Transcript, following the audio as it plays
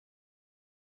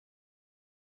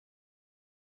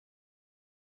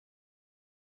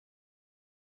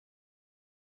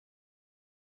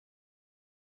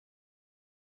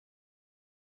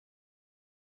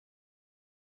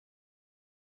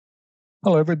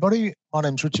Hello, everybody. My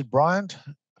name's Richard Bryant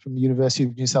from the University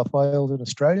of New South Wales in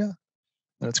Australia,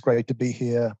 and it's great to be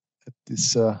here at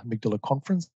this Amygdala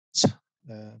conference. It's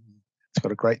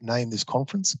got a great name, this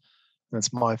conference, and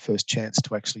it's my first chance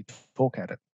to actually talk at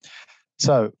it.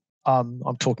 So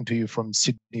I'm talking to you from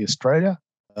Sydney, Australia,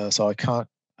 so I can't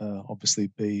obviously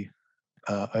be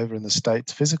over in the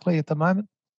States physically at the moment.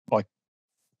 Like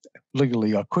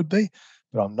legally I could be,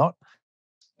 but I'm not.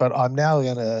 But I'm now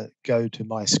going to go to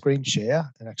my screen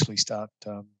share and actually start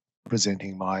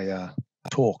presenting my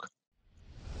talk.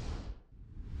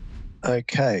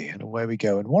 Okay, and away we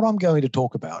go. And what I'm going to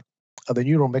talk about are the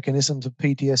neural mechanisms of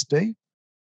PTSD,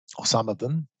 or some of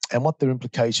them, and what their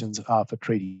implications are for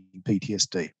treating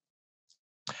PTSD.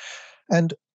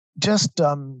 And just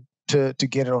to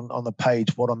get it on the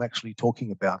page, what I'm actually talking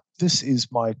about, this is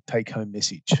my take-home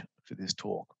message for this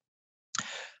talk.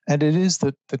 And it is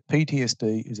that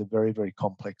PTSD is a very, very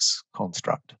complex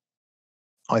construct.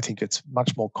 I think it's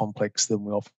much more complex than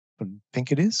we often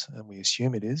think it is, and we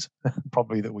assume it is,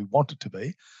 probably that we want it to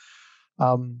be.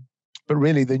 But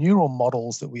really, the neural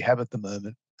models that we have at the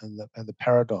moment and the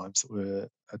paradigms that we're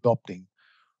adopting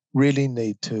really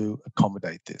need to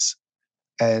accommodate this.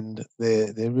 And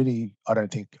they're really, I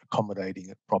don't think, accommodating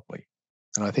it properly.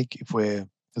 And I think if we're,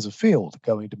 as a field,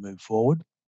 going to move forward,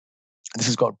 and this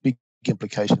has got big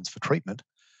implications for treatment,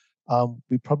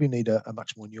 we probably need a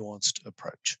much more nuanced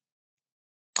approach.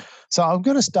 So I'm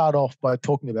going to start off by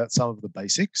talking about some of the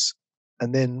basics,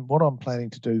 and then what I'm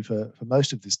planning to do for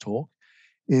most of this talk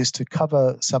is to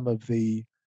cover some of the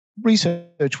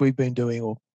research we've been doing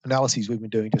or analyses we've been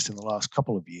doing just in the last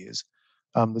couple of years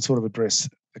that sort of address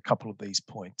a couple of these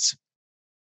points.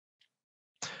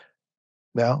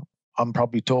 Now, I'm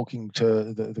probably talking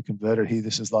to the converter here.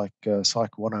 This is like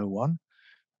Psych 101.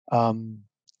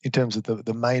 In terms of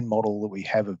the main model that we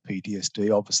have of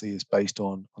PTSD, obviously is based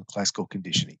on classical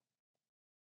conditioning.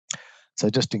 So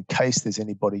just in case there's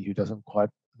anybody who doesn't quite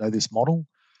know this model,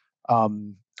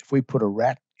 if we put a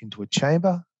rat into a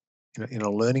chamber in a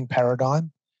learning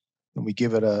paradigm, and we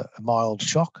give it a mild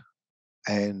shock,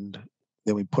 and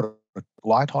then we put a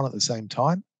light on at the same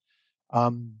time,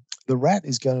 the rat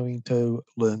is going to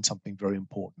learn something very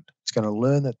important. It's going to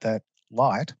learn that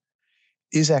light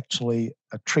is actually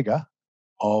a trigger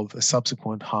of a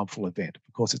subsequent harmful event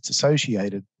because it's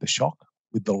associated, the shock,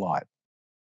 with the light.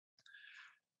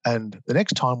 And the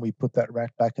next time we put that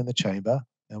rat back in the chamber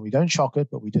and we don't shock it,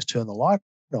 but we just turn the light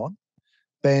on,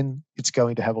 then it's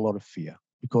going to have a lot of fear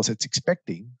because it's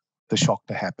expecting the shock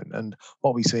to happen. And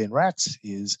what we see in rats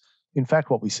is, in fact,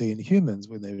 what we see in humans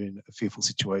when they're in a fearful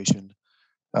situation.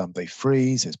 They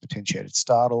freeze, there's potentiated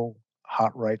startle,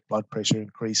 heart rate, blood pressure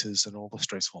increases, and all the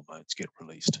stress hormones get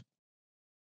released.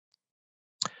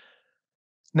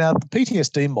 Now, the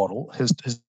PTSD model has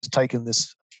taken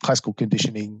this classical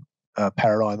conditioning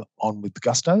paradigm on with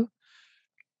gusto.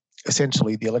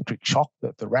 Essentially, the electric shock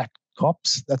that the rat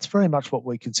cops, that's very much what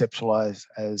we conceptualize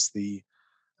as the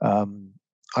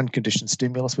unconditioned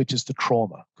stimulus, which is the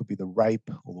trauma. Could be the rape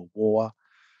or the war.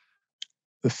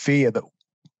 The fear that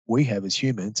we have as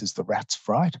humans is the rat's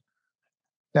fright.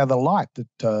 Now, the light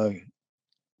that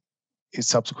is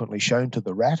subsequently shown to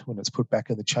the rat when it's put back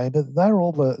in the chamber, they're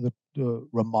all the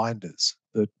reminders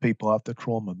that people after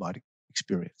trauma might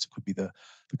experience. It could be the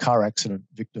car accident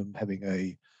victim having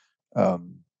a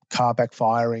car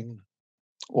backfiring,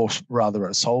 or rather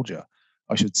a soldier,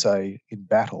 I should say, in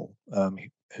battle,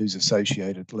 who's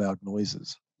associated loud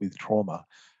noises with trauma,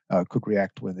 could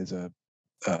react when there's a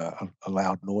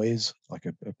loud noise, like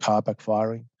a car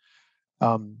backfiring.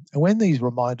 And when these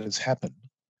reminders happen,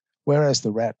 whereas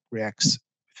the rat reacts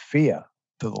with fear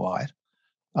to the light,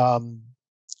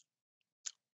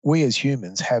 we as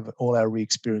humans have all our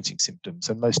re-experiencing symptoms.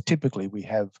 And most typically we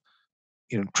have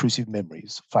intrusive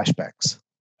memories, flashbacks,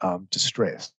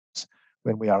 distress,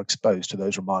 when we are exposed to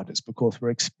those reminders because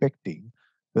we're expecting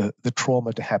the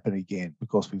trauma to happen again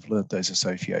because we've learned those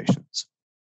associations.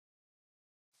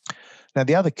 Now,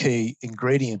 the other key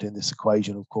ingredient in this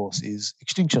equation, of course, is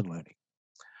extinction learning.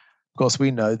 Of course,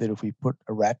 we know that if we put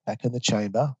a rat back in the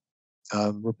chamber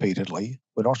repeatedly,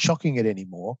 we're not shocking it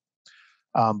anymore,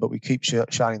 but we keep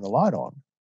shining the light on,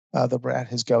 the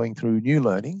rat is going through new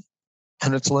learning,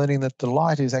 and it's learning that the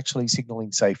light is actually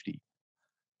signaling safety.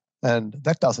 And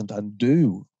that doesn't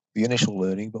undo the initial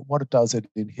learning, but what it does, it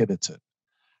inhibits it.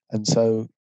 And so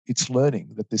it's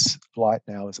learning that this light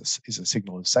now is a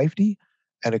signal of safety,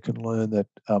 and it can learn that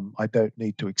I don't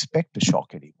need to expect a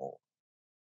shock anymore.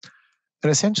 And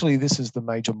essentially, this is the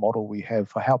major model we have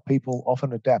for how people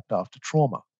often adapt after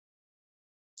trauma.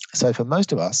 So for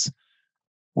most of us,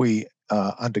 we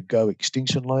undergo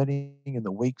extinction learning in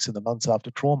the weeks and the months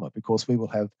after trauma, because we will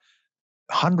have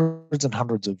hundreds and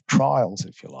hundreds of trials,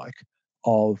 if you like,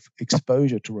 of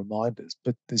exposure to reminders,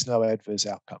 but there's no adverse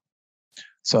outcome.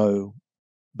 So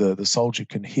the soldier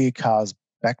can hear cars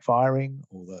backfiring,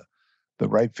 or the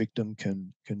rape victim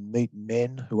can meet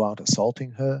men who aren't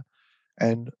assaulting her.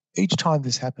 And each time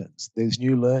this happens, there's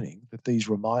new learning that these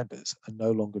reminders are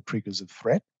no longer triggers of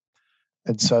threat.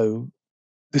 And so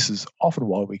this is often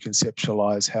why we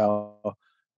conceptualize how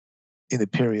in the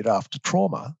period after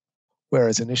trauma,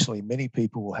 whereas initially many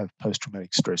people will have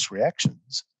post-traumatic stress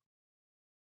reactions,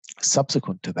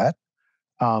 subsequent to that,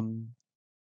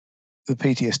 the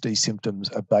PTSD symptoms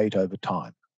abate over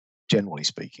time, generally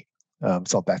speaking.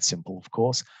 It's not that simple, of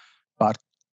course, but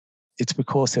it's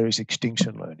because there is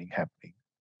extinction learning happening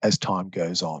as time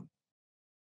goes on.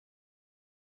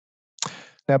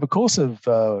 Now, because of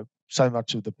so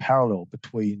much of the parallel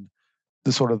between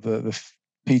the sort of the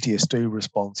PTSD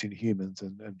response in humans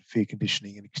and fear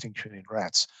conditioning and extinction in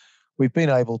rats, we've been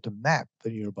able to map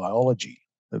the neurobiology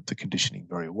of the conditioning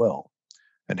very well,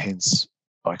 and hence,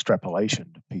 by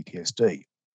extrapolation, to PTSD.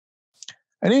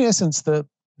 And in essence, the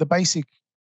basic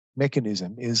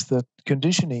mechanism is that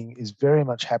conditioning is very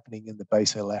much happening in the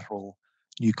basolateral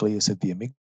nucleus of the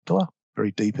amygdala,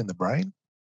 very deep in the brain.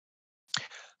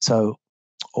 So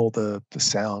all the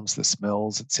sounds, the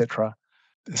smells, etc.,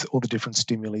 all the different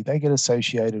stimuli, they get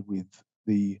associated with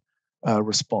the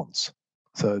response.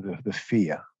 So the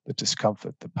fear, the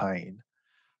discomfort, the pain.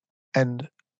 And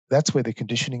that's where the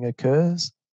conditioning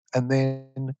occurs. And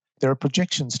then there are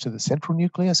projections to the central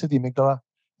nucleus of the amygdala,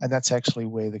 and that's actually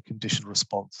where the conditioned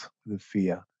response, the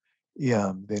fear,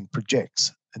 then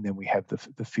projects. And then we have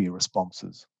the fear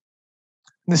responses.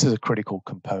 And this is a critical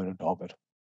component of it.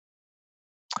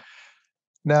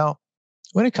 Now,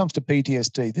 when it comes to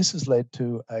PTSD, this has led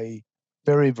to a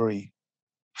very, very,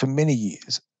 for many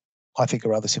years, I think a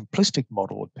rather simplistic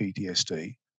model of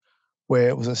PTSD, where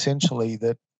it was essentially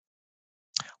that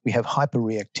we have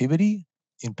hyperreactivity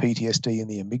in PTSD in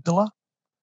the amygdala,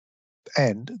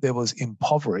 and there was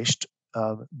impoverished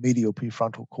medial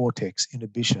prefrontal cortex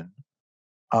inhibition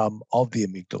of the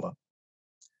amygdala.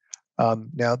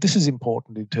 Now, this is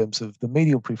important in terms of the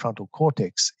medial prefrontal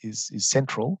cortex is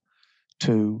central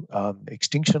to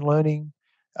extinction learning.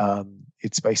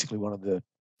 It's basically one of the,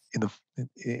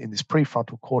 in this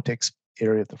prefrontal cortex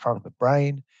area at the front of the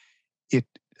brain, it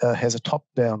has a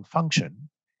top-down function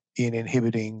in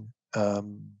inhibiting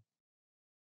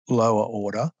lower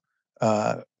order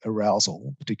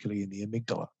arousal, particularly in the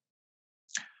amygdala.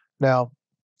 Now,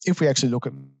 if we actually look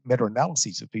at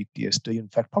meta-analyses of PTSD, in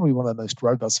fact, probably one of the most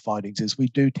robust findings is we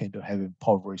do tend to have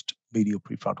impoverished medial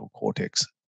prefrontal cortex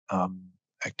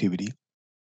activity.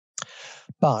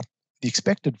 But the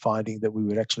expected finding that we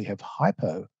would actually have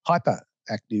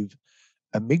hyperactive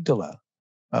amygdala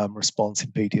response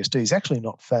in PTSD is actually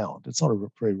not found. It's not a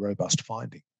very robust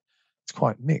finding. It's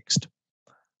quite mixed.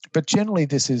 But generally,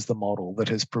 this is the model that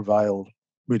has prevailed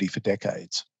really for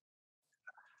decades.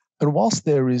 And whilst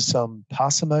there is some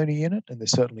parsimony in it, and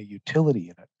there's certainly utility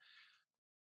in it,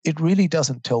 it really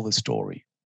doesn't tell the story.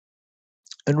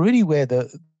 And really where the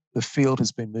field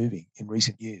has been moving in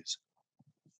recent years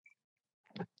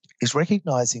is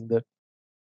recognizing that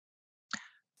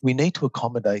we need to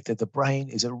accommodate that the brain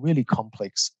is a really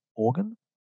complex organ,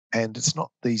 and there's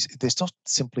not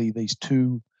simply these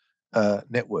two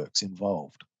networks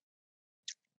involved.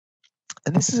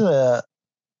 And this is a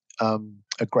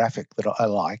graphic that I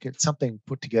like. It's something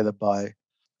put together by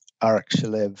Arik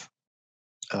Shalev,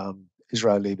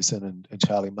 Israel Lieberson, and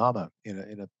Charlie Mama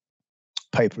in a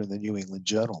paper in the New England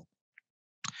Journal.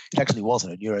 It actually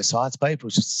wasn't a neuroscience paper, it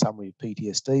was just a summary of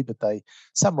PTSD, but they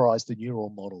summarized the neural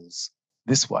models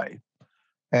this way.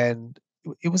 And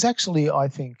it was actually, I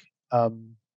think, a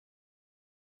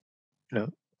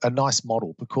nice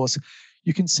model, because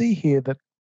you can see here that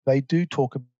they do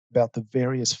talk about the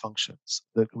various functions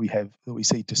that we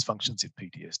see dysfunctions in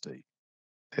PTSD.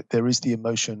 There is the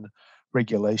emotion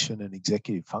regulation and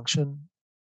executive function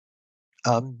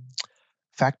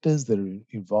factors that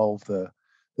involve the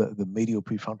medial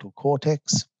prefrontal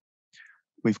cortex.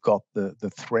 We've got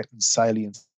the threat and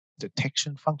salience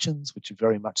detection functions, which are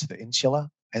very much the insula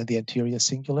and the anterior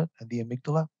cingulate and the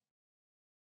amygdala.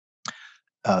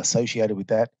 Associated with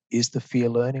that is the fear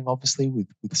learning, obviously, with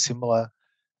similar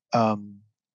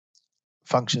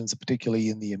functions, particularly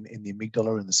in the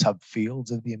amygdala and the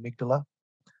subfields of the amygdala.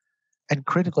 And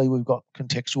critically, we've got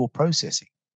contextual processing,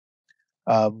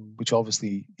 which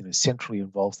obviously centrally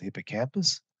involves the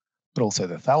hippocampus, but also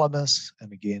the thalamus,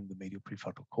 and again, the medial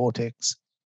prefrontal cortex.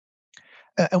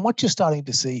 And what you're starting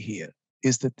to see here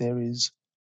is that there is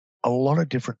a lot of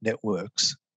different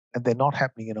networks, and they're not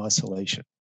happening in isolation.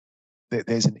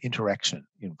 There's an interaction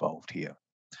involved here.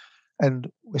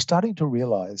 And we're starting to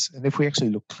realize, and if we actually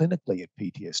look clinically at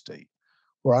PTSD,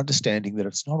 we're understanding that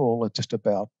it's not all just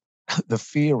about the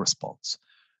fear response,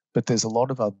 but there's a lot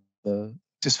of other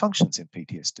dysfunctions in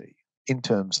PTSD in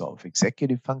terms of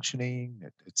executive functioning,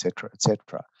 et cetera, et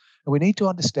cetera. And we need to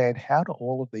understand, how do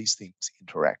all of these things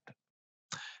interact?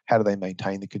 How do they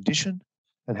maintain the condition?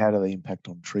 And how do they impact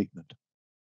on treatment?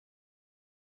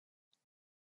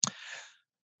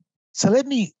 So let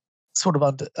me sort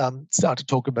of start to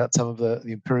talk about some of the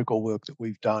empirical work that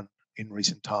we've done in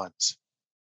recent times.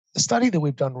 The study that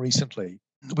we've done recently,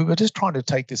 we were just trying to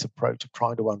take this approach of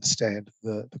trying to understand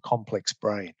the complex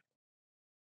brain,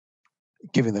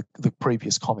 given the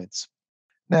previous comments.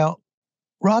 Now,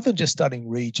 rather than just studying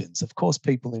regions, of course,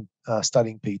 people in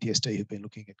studying PTSD have been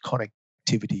looking at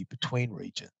connectivity between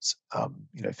regions,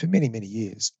 for many, many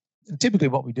years. And typically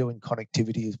what we do in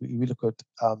connectivity is we look at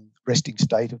resting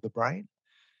state of the brain.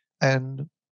 And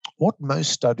what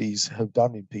most studies have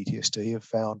done in PTSD have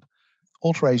found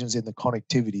alterations in the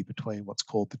connectivity between what's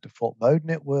called the default mode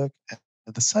network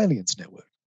and the salience network,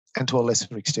 and to a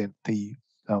lesser extent, the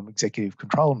executive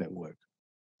control network.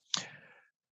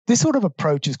 This sort of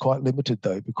approach is quite limited,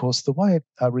 though, because the way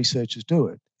researchers do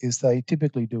it is they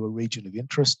typically do a region of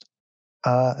interest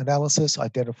analysis,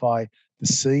 identify the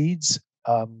seeds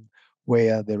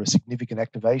where there are significant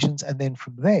activations, and then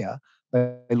from there,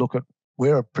 they look at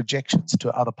where are projections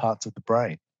to other parts of the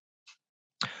brain.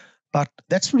 But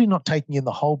that's really not taking in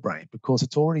the whole brain, because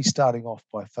it's already starting off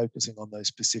by focusing on those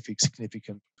specific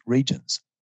significant regions.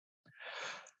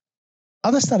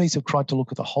 Other studies have tried to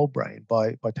look at the whole brain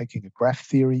by taking a graph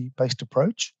theory-based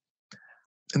approach.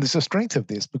 And there's a strength of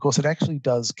this because it actually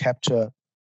does capture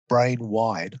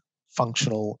brain-wide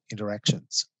functional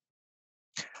interactions.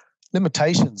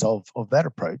 Limitations of that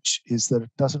approach is that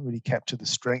it doesn't really capture the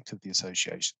strength of the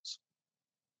associations.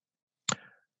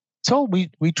 So what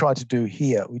we try to do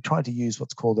here, we try to use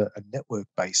what's called a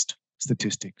network-based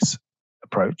statistics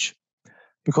approach,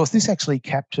 because this actually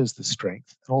captures the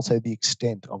strength and also the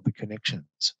extent of the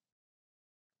connections.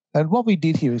 And what we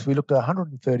did here is we looked at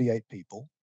 138 people.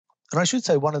 And I should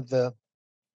say, one of the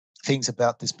things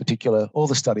about this particular, all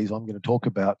the studies I'm going to talk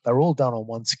about, they're all done on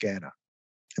one scanner.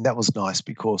 And that was nice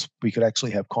because we could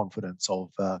actually have confidence of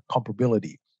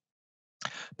comparability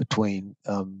between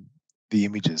the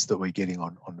images that we're getting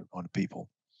on people.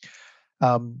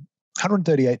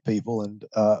 138 people, and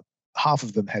half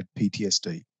of them had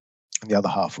PTSD, and the other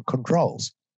half were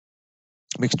controls,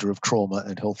 a mixture of trauma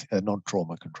and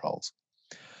non-trauma controls.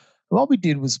 And what we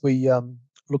did was we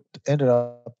ended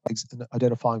up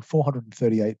identifying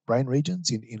 438 brain regions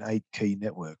in 8 key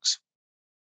networks.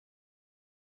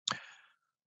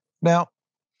 Now,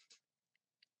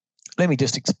 let me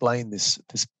just explain this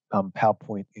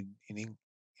PowerPoint in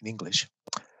English.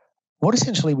 What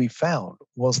essentially we found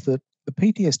was that the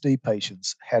PTSD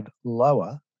patients had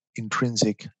lower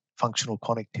intrinsic functional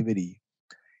connectivity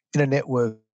in a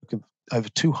network of over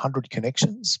 200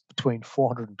 connections between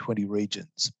 420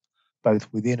 regions,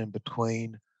 both within and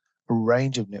between a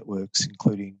range of networks,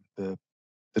 including the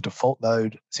default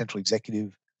mode, central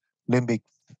executive, limbic,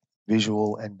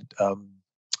 visual, and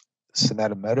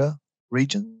somatomotor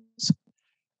regions.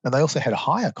 And they also had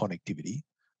higher connectivity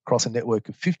across a network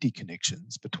of 50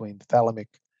 connections between thalamic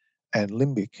and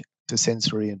limbic to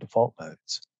sensory and default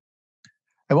modes.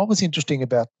 And what was interesting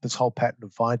about this whole pattern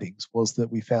of findings was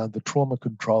that we found the trauma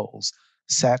controls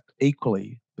sat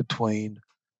equally between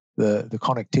the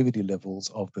connectivity levels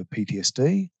of the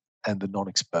PTSD and the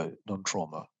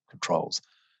non-trauma controls,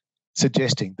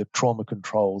 suggesting that trauma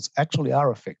controls actually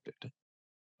are affected,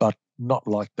 but not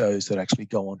like those that actually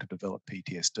go on to develop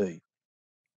PTSD.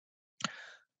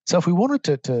 So if we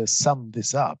wanted to sum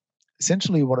this up,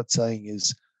 essentially what it's saying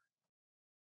is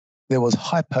there was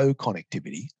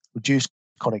hypoconnectivity, reduced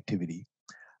connectivity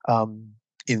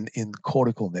in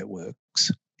cortical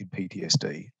networks in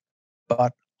PTSD,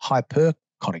 but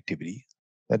hyperconnectivity,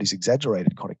 that is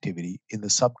exaggerated connectivity, in the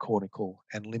subcortical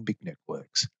and limbic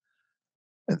networks.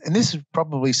 And this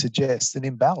probably suggests an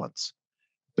imbalance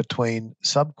between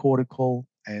subcortical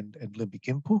and limbic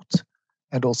inputs,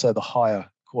 and also the higher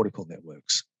cortical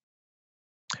networks.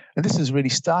 And this is really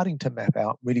starting to map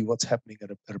out really what's happening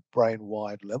at a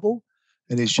brain-wide level,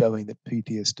 and is showing that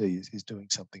PTSD is doing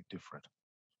something different.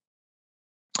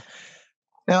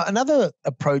 Now, another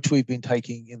approach we've been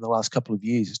taking in the last couple of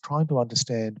years is trying to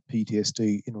understand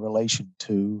PTSD in relation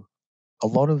to a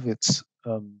lot of its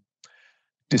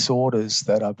disorders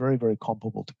that are very, very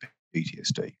comparable to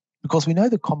PTSD. Because we know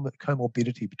the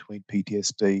comorbidity between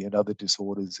PTSD and other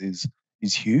disorders is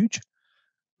is huge,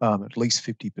 at least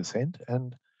 50%.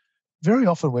 And very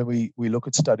often when we look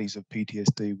at studies of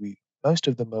PTSD, most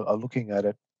of them are looking at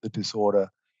it, the disorder,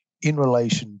 in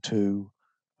relation to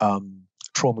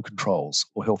trauma controls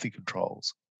or healthy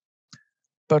controls.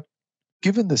 But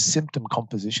given the symptom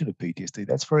composition of PTSD,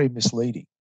 that's very misleading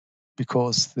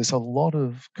because there's a lot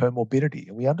of comorbidity,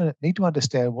 and we need to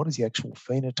understand what is the actual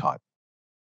phenotype.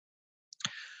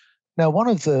 Now, one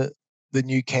of the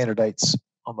new candidates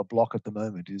on the block at the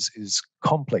moment is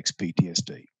complex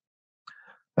PTSD.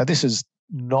 Now, this is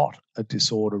not a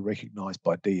disorder recognized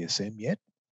by DSM yet.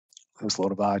 There's a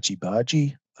lot of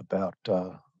argy-bargy about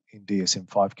in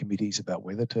DSM-5 committees about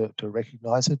whether to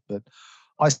recognize it, but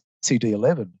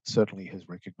ICD-11 certainly has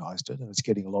recognized it, and it's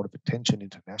getting a lot of attention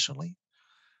internationally.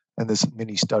 And there's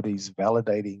many studies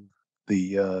validating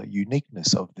the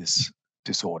uniqueness of this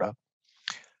disorder.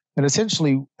 And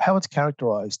essentially, how it's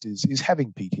characterized is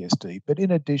having PTSD, but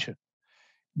in addition,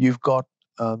 you've got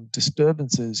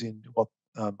disturbances in what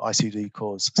ICD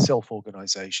calls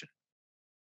self-organization.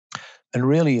 And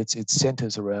really, it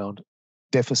centers around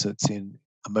deficits in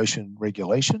emotion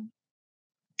regulation,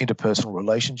 interpersonal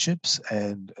relationships,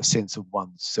 and a sense of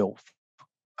oneself,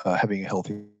 having a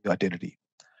healthy identity.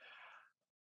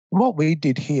 And what we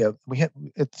did here,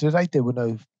 to date there were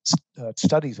no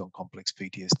studies on complex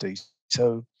PTSD.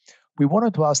 So we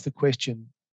wanted to ask the question,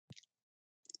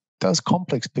 does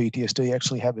complex PTSD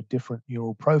actually have a different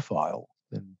neural profile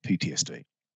than PTSD?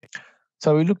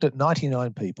 So we looked at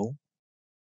 99 people.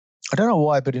 I don't know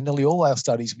why, but in nearly all our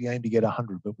studies, we aim to get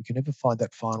 100, but we can never find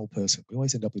that final person. We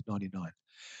always end up with 99.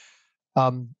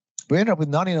 We ended up with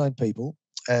 99 people,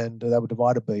 and they were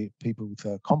divided by people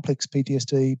with complex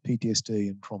PTSD, PTSD,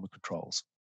 and trauma controls.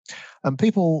 And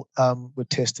people were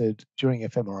tested during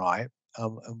fMRI,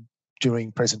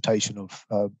 during presentation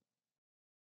of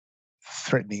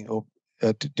threatening or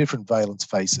different valence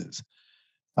faces,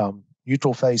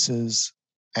 neutral faces,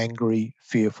 angry,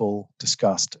 fearful,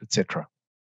 disgust, etc.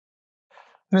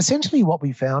 And essentially what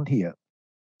we found here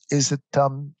is that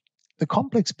the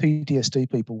complex PTSD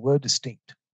people were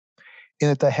distinct in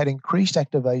that they had increased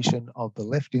activation of the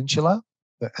left insula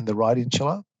and the right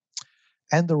insula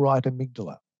and the right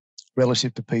amygdala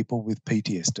relative to people with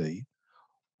PTSD,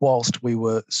 whilst we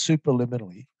were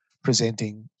superliminally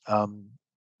presenting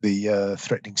the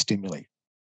threatening stimuli.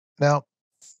 Now,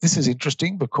 this is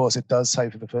interesting because it does say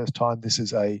for the first time this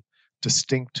is a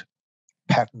distinct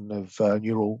pattern of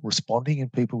neural responding in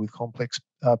people with complex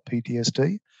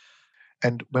PTSD.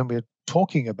 And when we're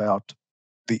talking about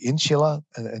the insula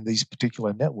and these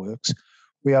particular networks,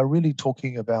 we are really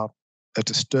talking about a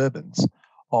disturbance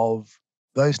of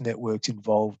those networks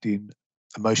involved in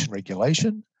emotion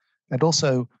regulation and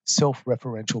also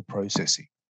self-referential processing,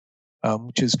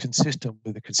 which is consistent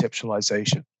with the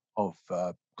conceptualization of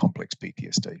complex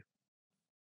PTSD.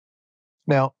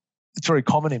 Now, it's very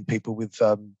common in people with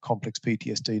complex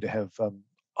PTSD to have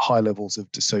high levels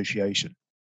of dissociation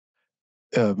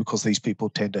because these people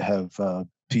tend to have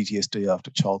PTSD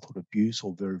after childhood abuse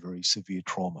or very, very severe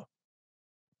trauma.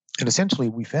 And essentially,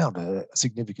 we found a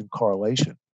significant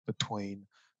correlation between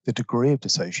the degree of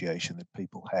dissociation that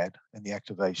people had and the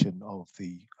activation of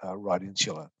the right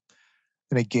insula.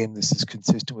 And again, this is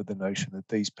consistent with the notion that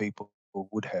these people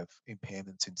would have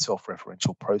impairments in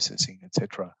self-referential processing,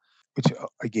 etc., which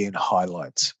again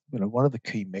highlights, one of the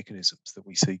key mechanisms that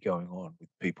we see going on with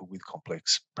people with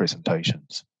complex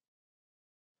presentations.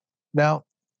 Now,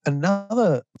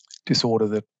 another disorder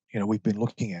that we've been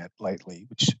looking at lately,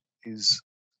 which is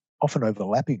often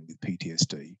overlapping with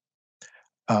PTSD.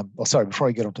 Before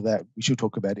I get onto that, we should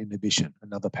talk about inhibition,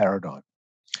 another paradigm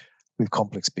with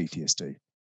complex PTSD.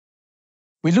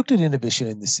 We looked at inhibition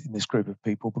in this group of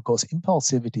people because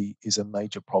impulsivity is a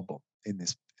major problem in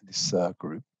this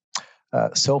group.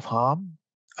 Self-harm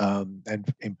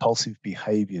and impulsive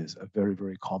behaviors are very,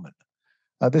 very common.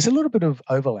 There's a little bit of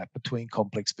overlap between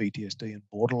complex PTSD and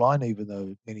borderline, even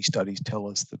though many studies tell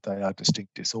us that they are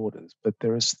distinct disorders. But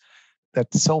there is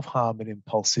that self-harm and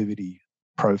impulsivity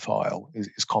profile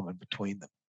is common between them.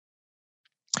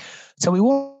 So we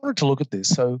wanted to look at this.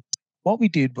 So what we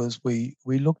did was we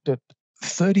looked at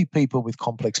 30 people with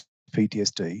complex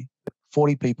PTSD,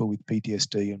 40 people with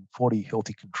PTSD, and 40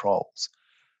 healthy controls.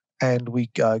 And we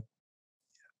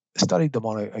studied them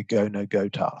on a go, no-go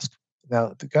task.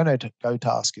 Now, the go, no-go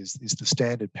task is the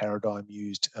standard paradigm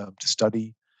used to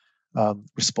study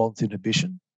response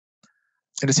inhibition.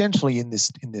 And essentially in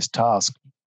this task,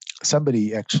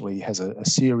 somebody actually has a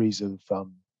series of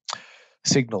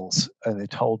signals, and they're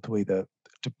told to either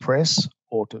to press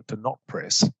or to not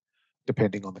press,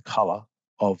 depending on the color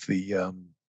of the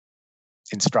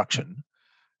instruction.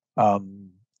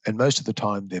 And most of the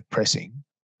time they're pressing,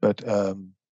 but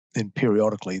then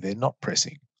periodically they're not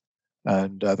pressing.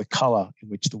 And the color in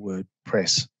which the word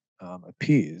press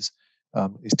appears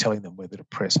is telling them whether to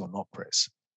press or not press.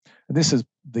 And this is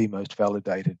the most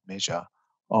validated measure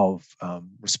of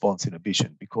response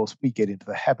inhibition, because we get into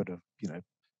the habit of,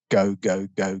 go, go,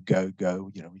 go, go,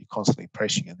 go. You're constantly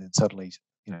pressing, and then suddenly,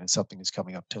 something is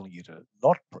coming up telling you to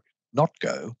not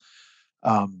go.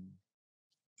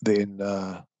 Then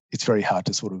it's very hard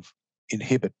to sort of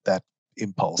inhibit that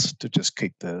impulse to just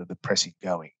keep the pressing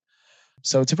going.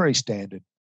 So it's a very standard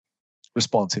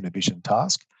response inhibition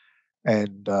task,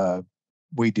 and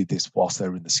we did this whilst they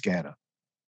were in the scanner.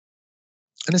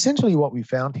 And essentially what we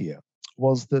found here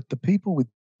was that the people with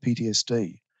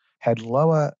PTSD had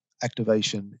lower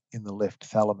activation in the left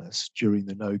thalamus during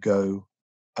the no-go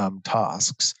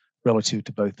tasks relative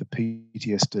to both the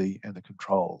PTSD and the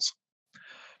controls.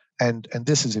 And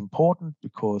this is important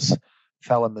because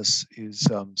thalamus is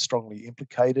strongly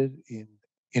implicated in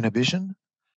inhibition,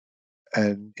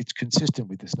 and it's consistent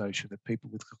with this notion that people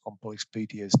with complex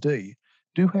PTSD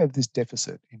do have this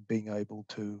deficit in being able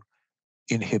to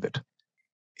inhibit.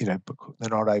 They're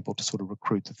not able to sort of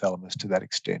recruit the thalamus to that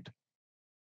extent.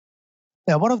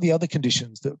 Now, one of the other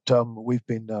conditions that we've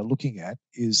been looking at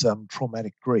is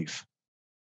traumatic grief.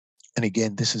 And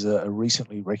again, this is a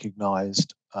recently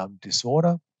recognized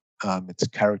disorder. It's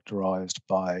characterized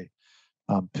by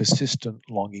persistent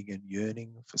longing and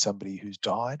yearning for somebody who's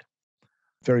died.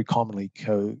 Very commonly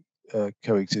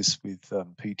coexists with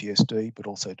PTSD, but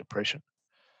also depression.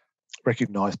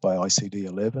 Recognized by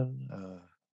ICD-11.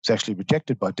 It's actually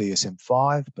rejected by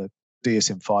DSM-5, but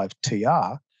DSM-5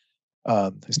 TR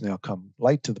has now come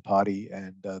late to the party,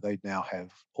 and they now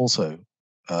have also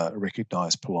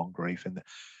recognized prolonged grief. And the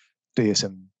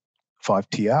DSM-5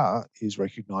 TR is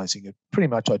recognizing it pretty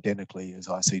much identically as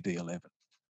ICD-11.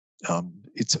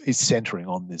 It's centering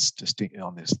on this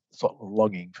sort of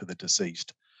longing for the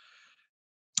deceased.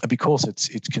 And because it's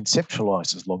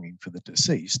conceptualized as longing for the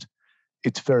deceased,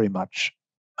 it's very much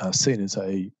seen as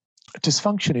a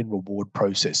dysfunction in reward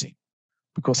processing,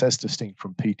 because as distinct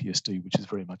from PTSD, which is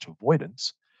very much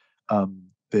avoidance,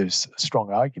 there's a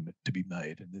strong argument to be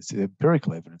made, and there's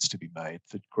empirical evidence to be made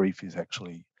that grief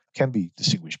can be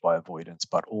distinguished by avoidance,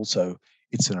 but also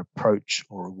it's an approach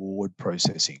or reward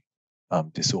processing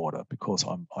disorder, because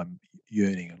I'm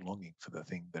yearning and longing for the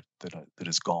thing that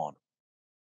is gone.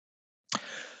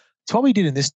 So what we did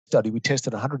in this study, we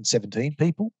tested 117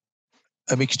 people,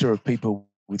 a mixture of people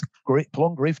with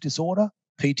prolonged grief disorder,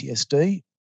 PTSD,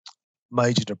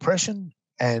 major depression,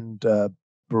 and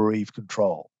bereaved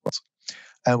controls.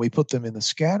 And we put them in the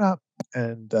scanner,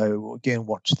 and again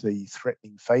watched the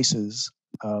threatening faces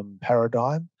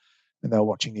paradigm, and they were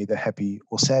watching either happy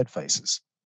or sad faces.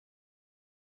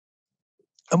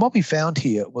 And what we found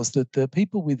here was that the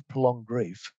people with prolonged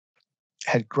grief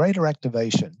had greater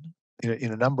activation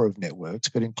in a number of networks,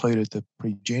 but included the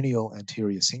pregenial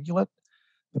anterior cingulate,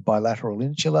 the bilateral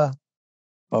insula,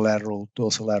 bilateral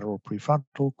dorsolateral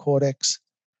prefrontal cortex,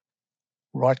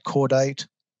 right caudate,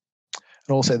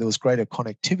 and also there was greater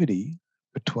connectivity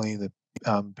between the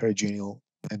perigenial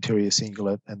anterior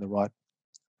cingulate and the right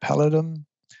pallidum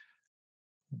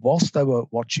whilst they were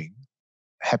watching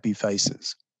happy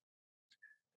faces.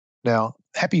 Now,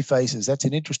 happy faces, that's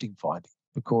an interesting finding,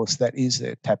 because that is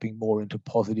tapping more into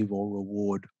positive or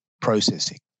reward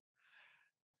processing.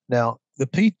 Now,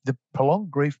 the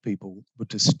prolonged grief people were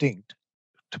distinct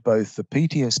to both the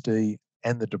PTSD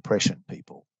and the depression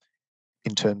people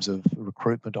in terms of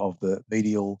recruitment of the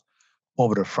medial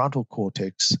orbitofrontal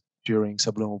cortex during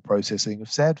subliminal processing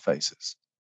of sad faces.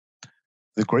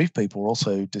 The grief people were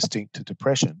also distinct to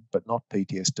depression, but not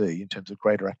PTSD, in terms of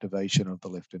greater activation of the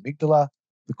left amygdala,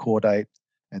 the caudate,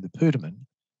 and the putamen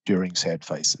during sad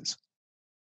faces.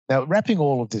 Now, wrapping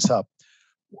all of this up,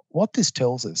 what this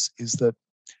tells us is that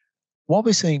what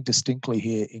we're seeing distinctly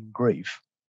here in grief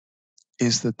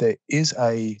is that there is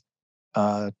a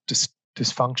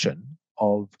dysfunction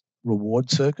of reward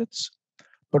circuits,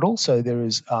 but also there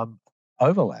is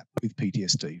overlap with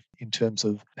PTSD in terms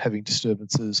of having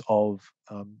disturbances of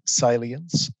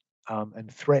salience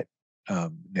and threat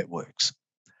networks.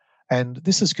 And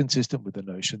this is consistent with the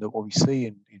notion that what we see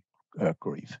in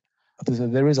grief,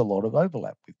 there is a lot of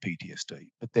overlap with PTSD,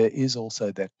 but there is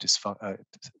also that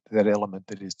element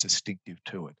that is distinctive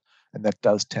to it, and that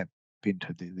does tap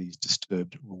into these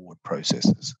disturbed reward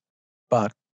processes.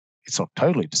 But it's not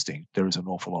totally distinct. There is an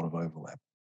awful lot of overlap.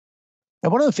 Now,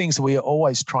 one of the things that we are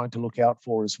always trying to look out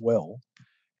for as well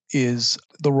is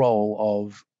the role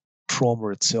of trauma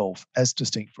itself as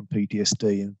distinct from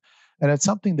PTSD. And it's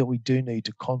something that we do need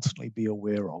to constantly be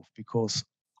aware of, because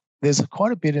there's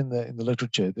quite a bit in the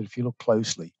literature that if you look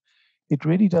closely, it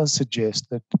really does suggest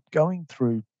that going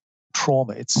through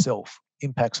trauma itself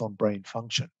impacts on brain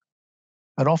function.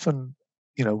 And often,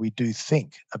 we do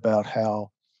think about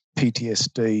how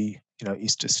PTSD,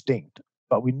 is distinct,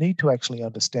 but we need to actually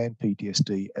understand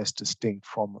PTSD as distinct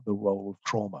from the role of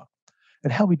trauma.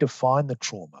 And how we define the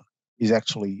trauma is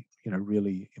actually,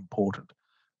 really important,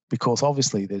 because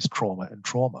obviously there's trauma and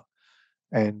trauma,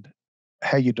 and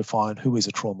how you define who is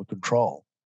a trauma control.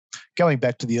 Going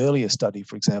back to the earlier study,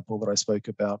 for example, that I spoke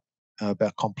about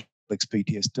complex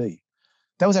PTSD,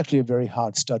 that was actually a very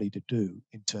hard study to do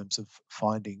in terms of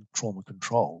finding trauma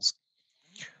controls,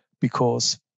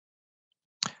 because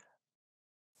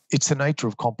it's the nature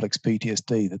of complex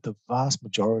PTSD that the vast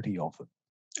majority of them,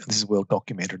 and this is well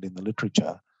documented in the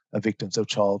literature, are victims of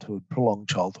prolonged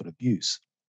childhood abuse.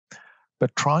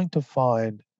 But trying to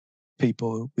find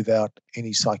people without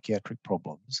any psychiatric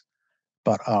problems,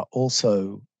 but are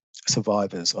also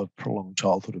survivors of prolonged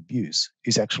childhood abuse,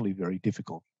 is actually very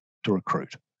difficult to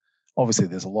recruit. Obviously,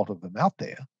 there's a lot of them out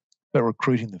there, but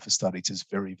recruiting them for studies is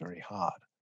very, very hard.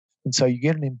 And so you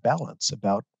get an imbalance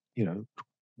about,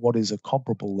 what is a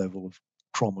comparable level of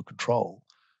trauma control,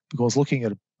 because looking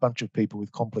at a bunch of people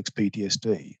with complex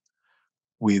PTSD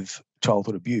with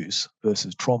childhood abuse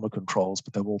versus trauma controls,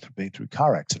 but they've all been through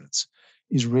car accidents,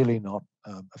 is really not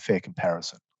a fair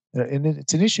comparison. And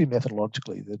it's an issue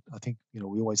methodologically that I think,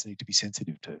 we always need to be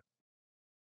sensitive to.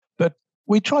 But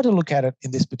we try to look at it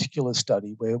in this particular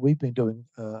study where we've been doing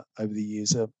over the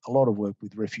years a lot of work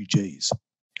with refugees.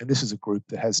 And this is a group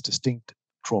that has distinct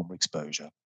trauma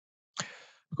exposure.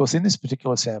 Because in this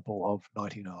particular sample of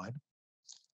 99,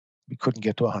 we couldn't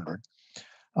get to 100.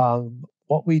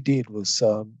 What we did was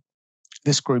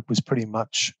this group was pretty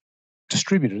much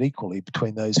distributed equally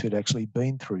between those who'd actually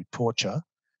been through torture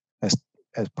as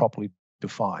properly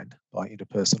defined by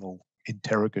interpersonal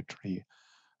interrogatory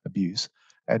abuse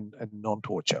and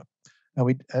non-torture. And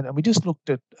we just looked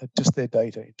at just their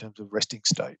data in terms of resting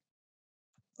state.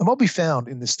 And what we found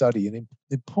in this study, an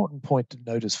important point to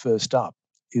notice first up,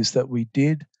 is that we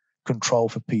did control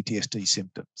for PTSD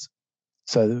symptoms.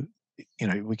 So,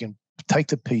 we can take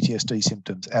the PTSD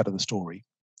symptoms out of the story.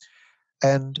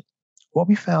 And what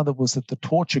we found was that the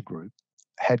torture group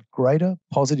had greater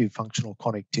positive functional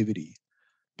connectivity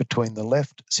between the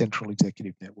left central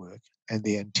executive network and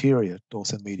the anterior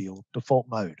dorsomedial default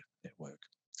mode network,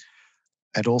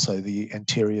 and also the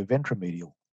anterior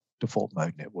ventromedial default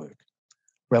mode network,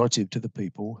 relative to the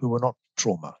people who were not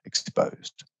trauma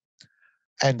exposed.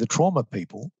 And the trauma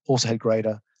people also had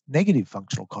greater negative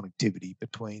functional connectivity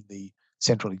between the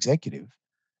central executive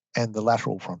and the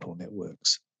lateral frontal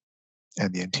networks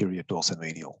and the anterior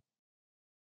dorsomedial.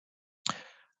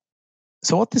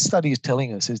 So what this study is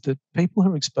telling us is that people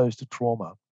who are exposed to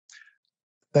trauma,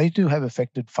 they do have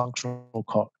affected functional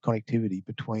connectivity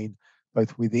between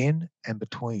both within and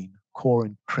between core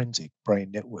intrinsic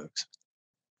brain networks.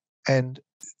 And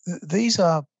these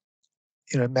are,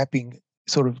 mapping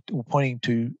sort of pointing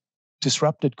to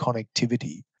disrupted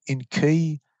connectivity in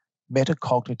key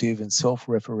metacognitive and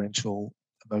self-referential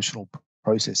emotional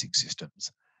processing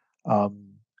systems.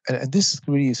 And this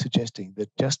really is suggesting that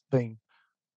just being,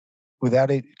 without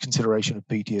a consideration of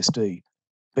PTSD,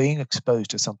 being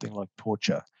exposed to something like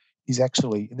torture is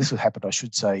actually, and this happened, I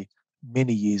should say,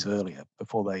 many years earlier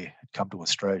before they had come to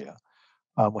Australia,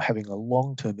 were having a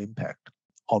long-term impact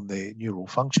on their neural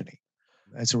functioning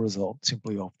as a result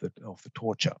simply of the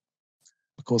torture.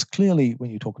 Because clearly, when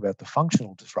you talk about the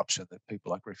functional disruption that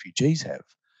people like refugees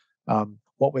have,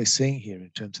 what we're seeing here in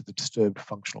terms of the disturbed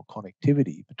functional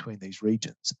connectivity between these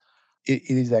regions, it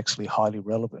is actually highly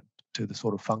relevant to the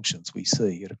sort of functions we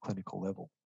see at a clinical level.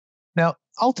 Now,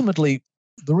 ultimately,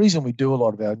 the reason we do a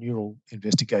lot of our neural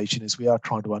investigation is we are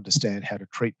trying to understand how to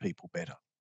treat people better.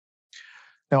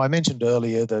 Now, I mentioned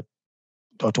earlier that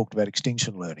I talked about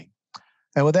extinction learning.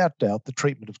 And without doubt, the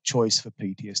treatment of choice for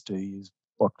PTSD is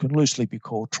what can loosely be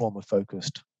called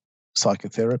trauma-focused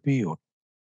psychotherapy or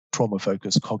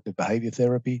trauma-focused cognitive behavior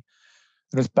therapy.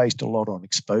 And it's based a lot on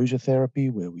exposure therapy,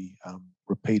 where we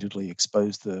repeatedly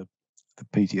expose the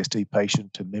PTSD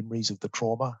patient to memories of the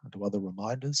trauma and to other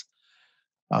reminders.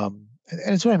 And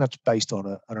it's very much based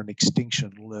on an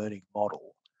extinction learning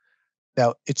model.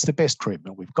 Now, it's the best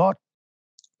treatment we've got,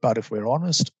 but if we're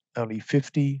honest, only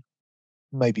 50,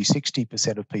 maybe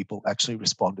 60% of people actually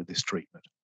respond to this treatment.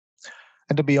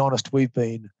 And to be honest, we've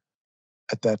been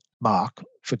at that mark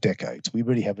for decades. We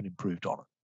really haven't improved on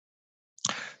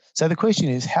it. So the question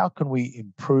is, how can we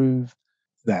improve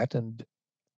that? And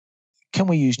can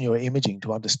we use neuroimaging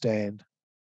to understand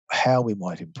how we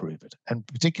might improve it. And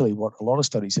particularly what a lot of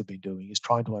studies have been doing is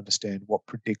trying to understand what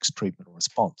predicts treatment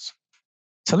response.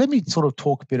 So let me sort of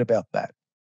talk a bit about that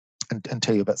and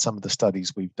tell you about some of the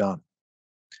studies we've done.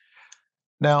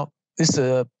 Now, this is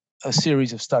a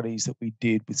series of studies that we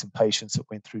did with some patients that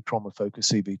went through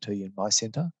trauma-focused CBT in my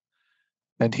center.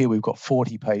 And here we've got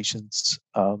 40 patients.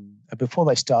 And before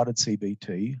they started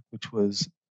CBT, which was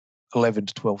 11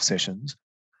 to 12 sessions,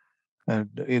 and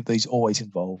these always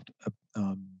involved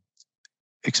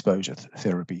exposure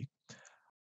therapy.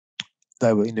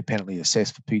 They were independently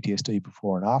assessed for PTSD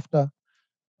before and after.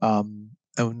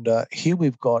 And here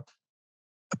we've got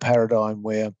a paradigm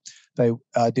where they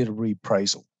did a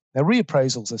reappraisal. Now,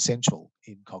 reappraisal is essential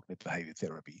in cognitive behavior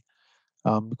therapy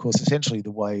because essentially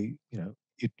the way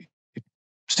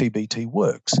CBT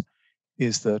works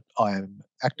is that I am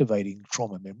activating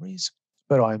trauma memories,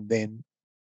 but I'm then,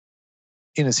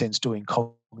 in a sense, doing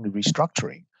cognitive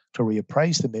restructuring to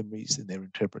reappraise the memories and their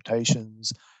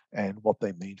interpretations and what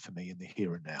they mean for me in the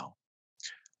here and now.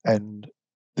 And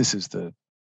this is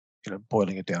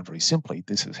boiling it down very simply,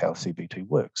 this is how CBT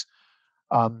works.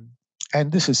 And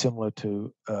this is similar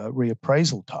to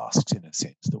reappraisal tasks in a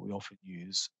sense that we often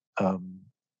use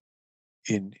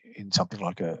in something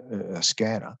like a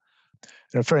scanner.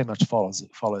 And it very much follows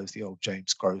the old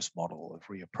James Gross model of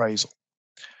reappraisal.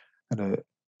 And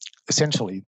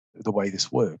essentially, the way this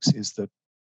works is that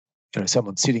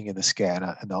someone's sitting in the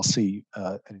scanner and they'll see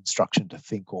an instruction to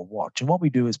think or watch. And what we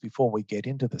do is before we get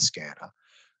into the scanner,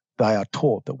 they are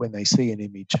taught that when they see an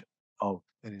image of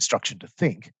an instruction to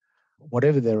think,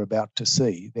 whatever they're about to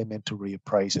see, they're meant to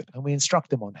reappraise it. And we instruct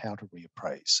them on how to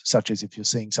reappraise, such as if you're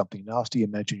seeing something nasty,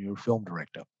 imagine you're a film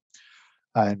director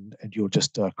and you're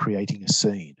just creating a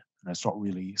scene. And it's not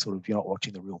really you're not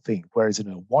watching the real thing. Whereas in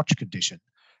a watch condition,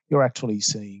 you're actually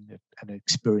seeing it and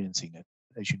experiencing it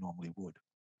as you normally would.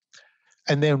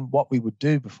 And then what we would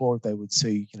do before, they would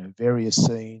see, various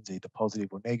scenes, either positive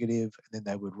or negative, and then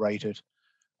they would rate it,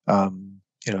 on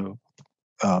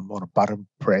a button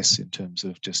press in terms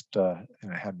of just,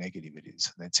 how negative it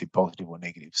is, and they'd see positive or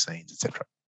negative scenes, etc.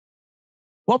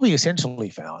 What we essentially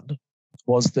found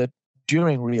was that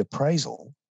during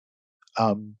reappraisal,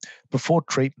 before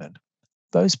treatment,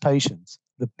 those patients,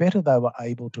 the better they were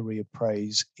able to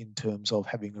reappraise in terms of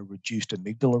having a reduced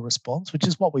amygdala response, which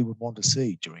is what we would want to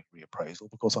see during reappraisal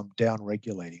because I'm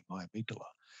down-regulating my amygdala.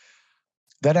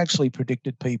 That actually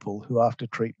predicted people who, after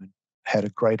treatment, had a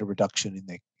greater reduction in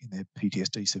their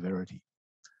PTSD severity.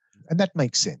 And that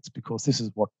makes sense because this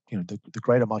is what, the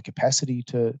greater my capacity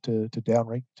to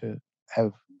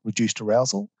have reduced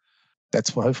arousal,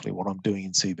 that's hopefully what I'm doing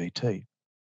in CBT.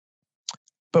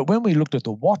 But when we looked at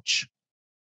the watch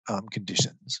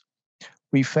conditions,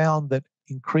 we found that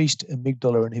increased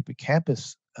amygdala and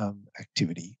hippocampus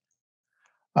activity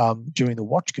during the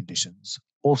watch conditions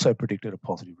also predicted a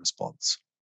positive response.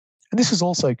 And this is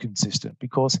also consistent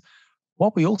because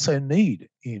what we also need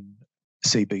in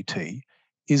CBT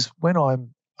is when I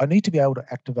need to be able to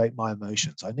activate my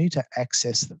emotions. I need to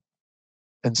access them.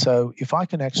 And so if I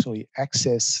can actually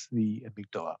access the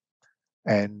amygdala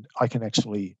and I can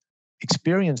actually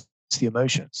experience the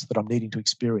emotions that I'm needing to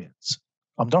experience,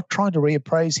 I'm not trying to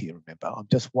reappraise here, remember, I'm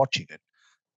just watching it.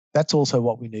 That's also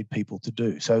what we need people to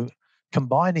do. So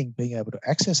combining being able to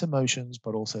access emotions,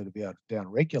 but also to be able to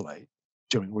downregulate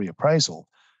during reappraisal,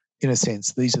 in a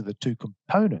sense, these are the two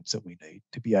components that we need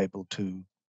to be able to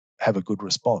have a good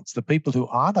response. The people who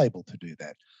aren't able to do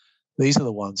that, these are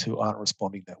the ones who aren't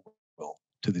responding that well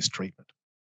to this treatment.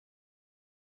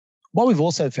 What we've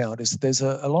also found is that there's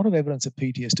a lot of evidence that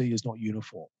PTSD is not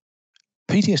uniform.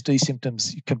 PTSD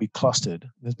symptoms can be clustered.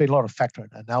 There's been a lot of factor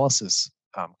analysis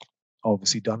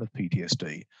obviously done of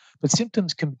PTSD, but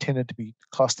symptoms can tend to be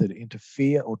clustered into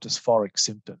fear or dysphoric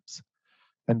symptoms.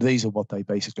 And these are what they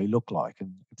basically look like.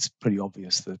 And it's pretty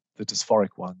obvious that the dysphoric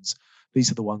ones,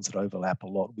 these are the ones that overlap a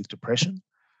lot with depression.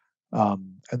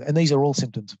 And these are all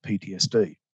symptoms of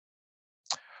PTSD.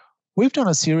 We've done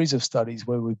a series of studies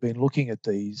where we've been looking at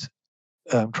these,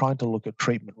 trying to look at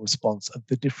treatment response of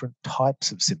the different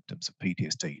types of symptoms of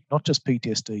PTSD, not just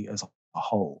PTSD as a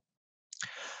whole.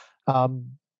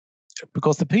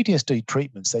 Because the PTSD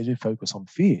treatments, they do focus on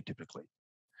fear typically.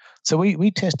 So we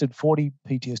tested 40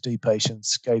 PTSD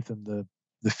patients, gave them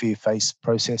the fear face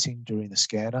processing during the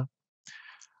scanner.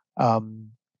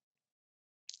 And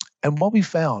what we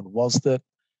found was that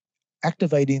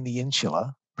activating the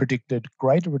insula predicted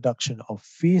greater reduction of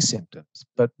fear symptoms,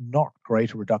 but not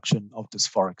greater reduction of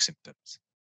dysphoric symptoms.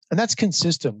 And that's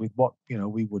consistent with what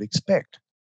we would expect,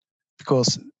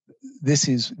 because this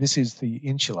is the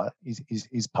insula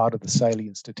is part of the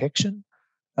salience detection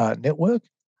network.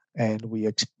 And we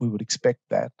would expect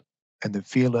that, and the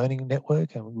fear learning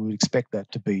network, and we would expect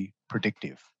that to be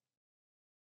predictive.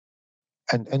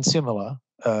 And similar,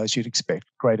 as you'd expect,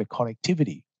 greater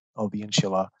connectivity of the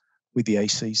insula with the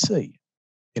ACC,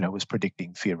 was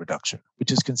predicting fear reduction,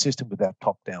 which is consistent with that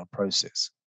top-down process.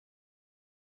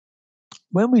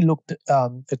 When we looked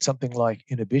at something like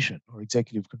inhibition or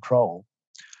executive control,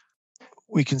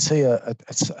 we can see a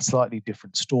slightly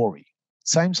different story.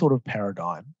 Same sort of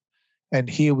paradigm. And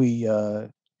here we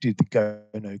did the go,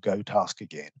 no-go task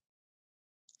again.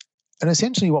 And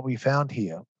essentially what we found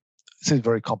here, this is a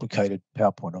very complicated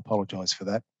PowerPoint, I apologize for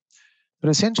that. But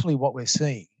essentially what we're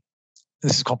seeing,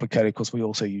 this is complicated because we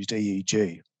also used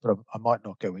EEG, but I might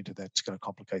not go into that. It's going to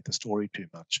complicate the story too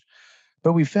much.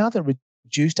 But we found that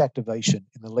reduced activation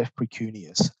in the left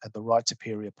precuneus and the right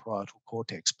superior parietal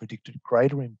cortex predicted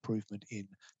greater improvement in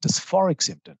dysphoric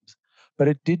symptoms, but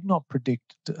it did not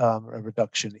predict a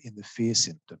reduction in the fear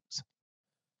symptoms.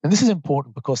 And this is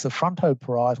important because the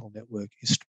frontoparietal network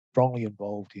is strongly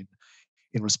involved in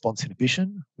response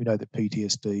inhibition. We know that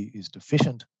PTSD is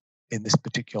deficient in this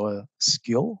particular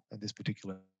skill and this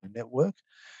particular network.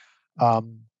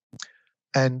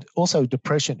 And also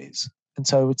depression is. And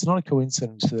so it's not a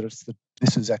coincidence that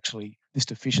this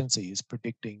deficiency is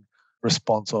predicting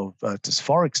response of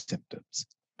dysphoric symptoms,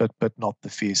 but not the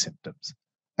fear symptoms.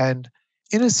 And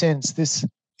in a sense, this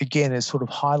again is sort of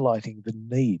highlighting the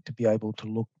need to be able to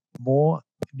look more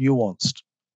nuanced,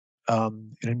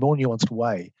 in a more nuanced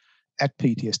way at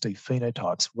PTSD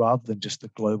phenotypes rather than just the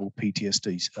global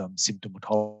PTSD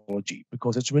symptomatology,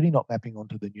 because it's really not mapping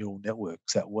onto the neural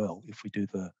networks that well if we do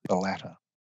the latter.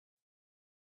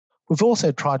 We've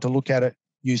also tried to look at it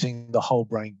using the whole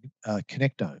brain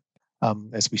connectome,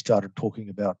 as we started talking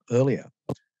about earlier.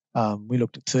 We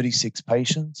looked at 36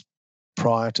 patients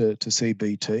prior to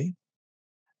CBT.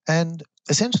 And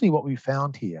essentially what we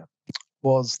found here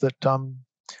was that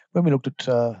when we looked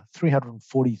at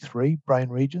 343 brain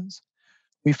regions,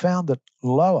 we found that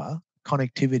lower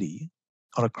connectivity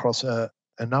across a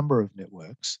number of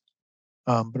networks,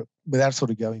 but without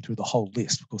sort of going through the whole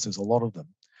list, because there's a lot of them.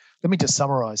 Let me just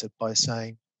summarize it by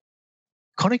saying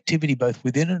connectivity both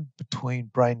within and between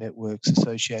brain networks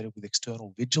associated with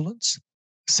external vigilance,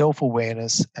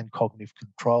 self-awareness, and cognitive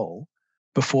control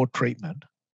before treatment,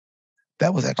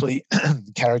 that was actually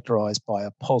characterized by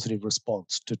a positive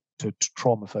response to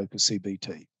trauma-focused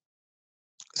CBT.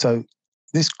 So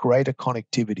this greater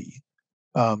connectivity,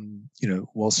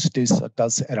 whilst this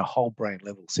does at a whole brain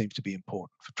level, seems to be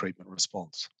important for treatment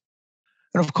response.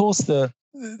 And of course,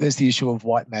 there's the issue of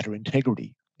white matter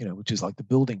integrity, which is like the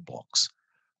building blocks.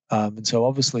 And so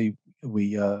obviously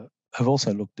we have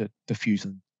also looked at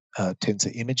diffusion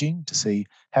tensor imaging to see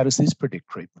how does this predict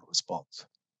treatment response.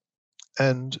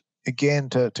 And again,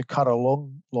 to cut a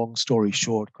long story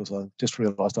short, because I just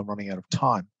realized I'm running out of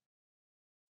time,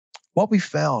 what we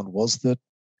found was that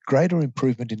greater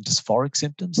improvement in dysphoric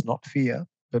symptoms, not fear,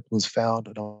 but was found,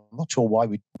 and I'm not sure why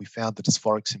we found the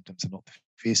dysphoric symptoms and not the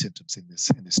fear symptoms in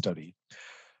this study,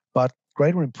 but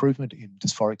greater improvement in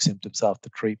dysphoric symptoms after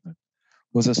treatment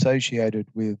was associated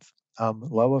with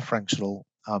lower fractional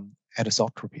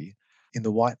anisotropy in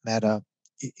the white matter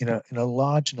in a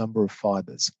large number of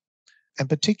fibers. And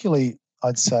particularly,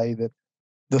 I'd say that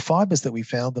the fibers that we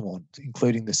found them on,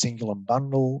 including the cingulum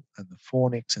bundle and the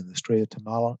fornix and the stria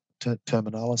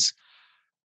terminalis,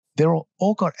 they're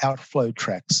all got outflow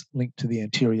tracts linked to the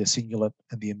anterior cingulate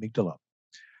and the amygdala.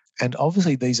 And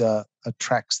obviously, these are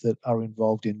tracts that are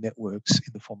involved in networks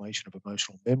in the formation of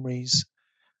emotional memories.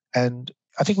 And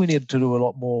I think we need to do a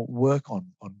lot more work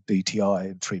on DTI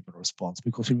and treatment response,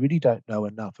 because we really don't know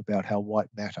enough about how white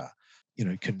matter,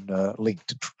 can link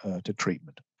to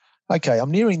treatment. Okay,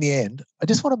 I'm nearing the end. I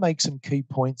just want to make some key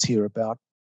points here about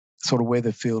sort of where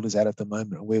the field is at the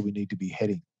moment and where we need to be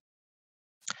heading.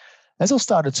 As I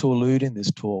started to allude in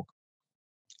this talk,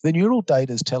 the neural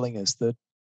data is telling us that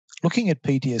looking at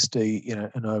PTSD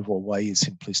in an overall way is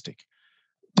simplistic.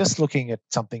 Just looking at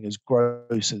something as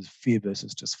gross as fear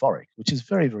versus dysphoric, which is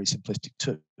very, very simplistic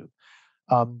too,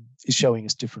 is showing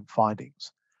us different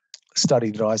findings. A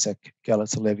study that Isaac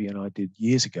Galitz-Levi and I did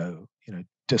years ago,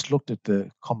 just looked at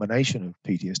the combination of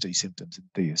PTSD symptoms in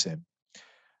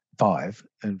DSM-5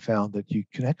 and found that you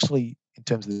can actually, in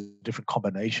terms of the different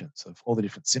combinations of all the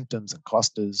different symptoms and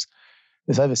clusters,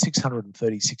 there's over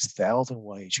 636,000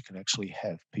 ways you can actually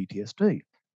have PTSD.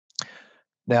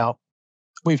 Now,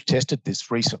 we've tested this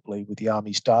recently with the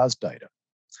Army STARS data.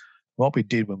 What we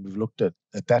did when we looked at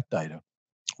that data,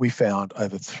 we found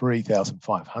over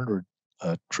 3,500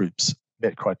 troops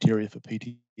met criteria for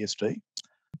PTSD,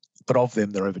 but of them,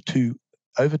 there are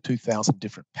over 2,000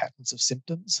 different patterns of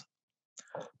symptoms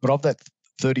But of that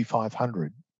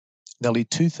 3,500, nearly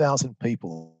 2,000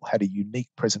 people had a unique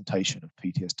presentation of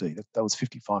PTSD. That was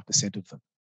 55% of them.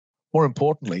 More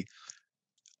importantly,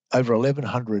 over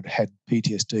 1,100 had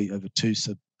PTSD over two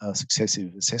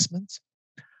successive assessments.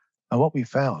 And what we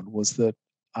found was that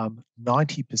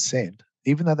 90%,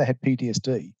 even though they had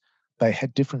PTSD, they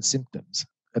had different symptoms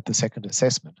at the second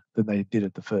assessment than they did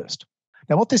at the first.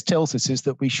 Now, what this tells us is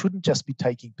that we shouldn't just be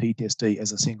taking PTSD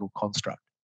as a single construct.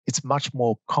 It's much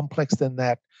more complex than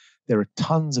that. There are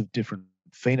tons of different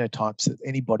phenotypes that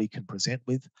anybody can present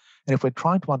with. And if we're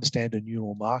trying to understand a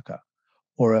neural marker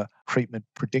or a treatment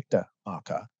predictor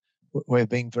marker, we're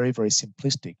being very, very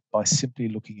simplistic by simply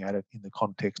looking at it in the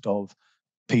context of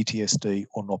PTSD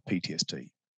or not PTSD.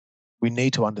 We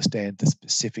need to understand the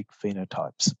specific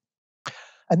phenotypes.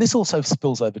 And this also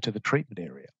spills over to the treatment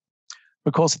area,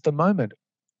 because at the moment,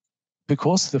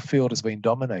 because the field has been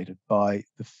dominated by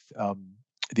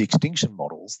the extinction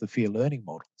models, the fear learning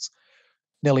models,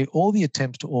 nearly all the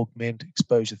attempts to augment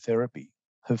exposure therapy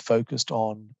have focused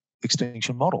on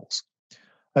extinction models.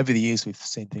 Over the years, we've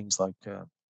seen things like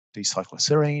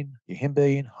D-cycloserine,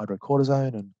 yohimbine,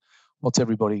 hydrocortisone, and what's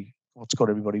got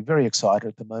everybody very excited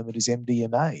at the moment is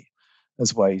MDMA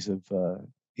as ways of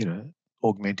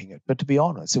augmenting it. But to be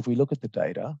honest, if we look at the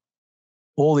data,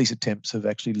 all these attempts have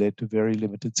actually led to very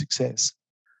limited success.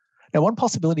 Now, one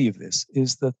possibility of this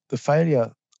is that the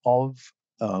failure of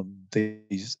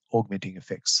these augmenting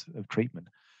effects of treatment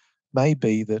may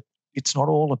be that it's not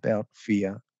all about fear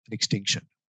and extinction.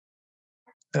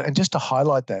 And just to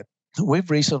highlight that, we've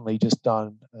recently just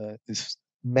done this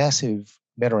massive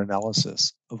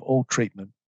meta-analysis of all treatment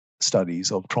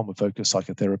studies of trauma-focused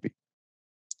psychotherapy.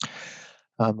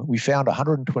 We found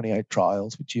 128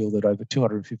 trials, which yielded over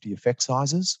 250 effect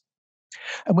sizes.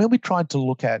 And when we tried to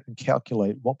look at and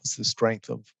calculate what was the strength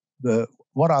of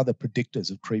what are the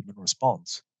predictors of treatment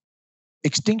response,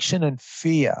 extinction and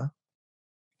fear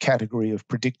category of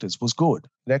predictors was good.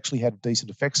 It actually had a decent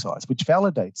effect size, which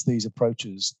validates these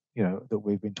approaches, that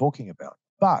we've been talking about.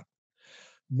 But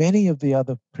many of the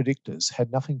other predictors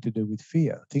had nothing to do with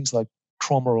fear. Things like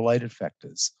trauma-related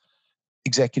factors,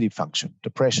 executive function,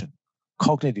 depression,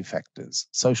 cognitive factors,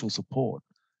 social support,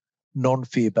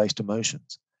 non-fear-based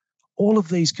emotions. All of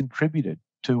these contributed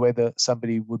to whether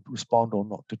somebody would respond or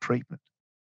not to treatment.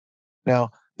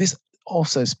 Now, this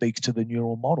also speaks to the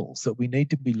neural models that we need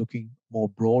to be looking more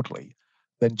broadly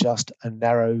than just a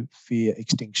narrow fear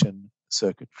extinction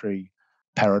circuitry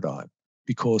paradigm,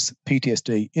 because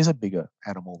PTSD is a bigger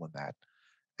animal than that,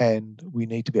 and we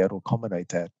need to be able to accommodate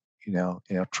that in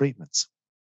our treatments.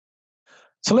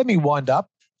 So let me wind up.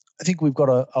 I think we've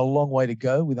got a long way to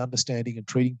go with understanding and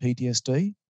treating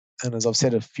PTSD. And as I've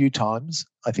said a few times,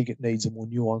 I think it needs a more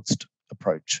nuanced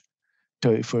approach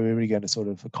if we're really going to sort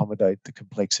of accommodate the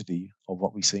complexity of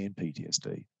what we see in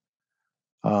PTSD.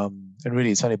 And really,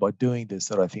 it's only by doing this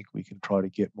that I think we can try to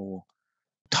get more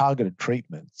targeted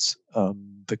treatments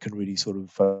that can really sort of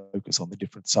focus on the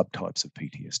different subtypes of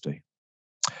PTSD.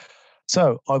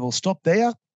 So I will stop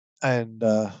there, and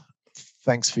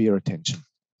thanks for your attention.